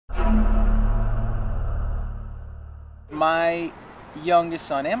my youngest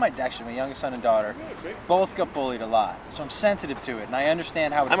son and my youngest son and daughter both got bullied a lot. So I'm sensitive to it, and I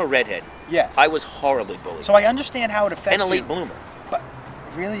understand how it... I'm a redhead. Yes. I was horribly bullied. So I understand how it affects you. And a late bloomer. But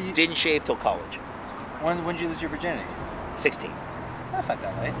really? You... Didn't shave till college. When did you lose your virginity? 16. That's not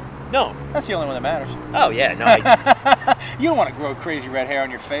that late. No. That's the only one that matters. Oh, yeah. No. You don't want to grow crazy red hair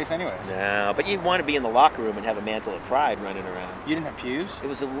on your face anyways. No, but you want to be in the locker room and have a mantle of pride running around. You didn't have pubes?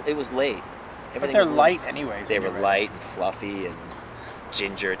 It was late. But they're light anyways. They were light and fluffy and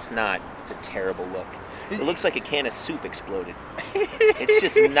ginger. It's a terrible look. It looks like a can of soup exploded. It's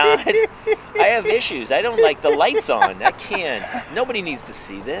just not. I have issues. I don't like the lights on. I can't. Nobody needs to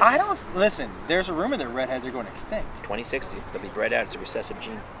see this. Listen, there's a rumor that redheads are going extinct. 2060. They'll be bred out. It's a recessive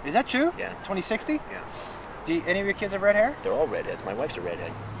gene. Is that true? Yeah. 2060? Yeah. Do any of your kids have red hair? They're all redheads. My wife's a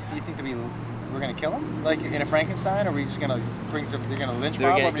redhead. Do you think we're going to kill them? Like in a Frankenstein? Or are we just going to they're going to lynch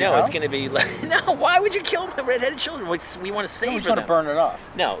mob over your house? It's going to be like, no, why would you kill my redheaded children? We want to save them. We just want to burn it off.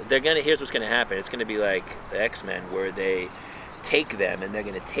 No, here's what's going to happen. It's going to be like the X-Men where they take them and they're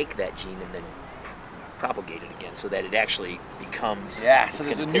going to take that gene and then propagate it again so that it actually becomes... Yeah, so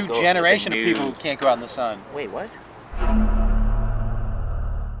there's a new generation of people who can't go out in the sun. Wait, what?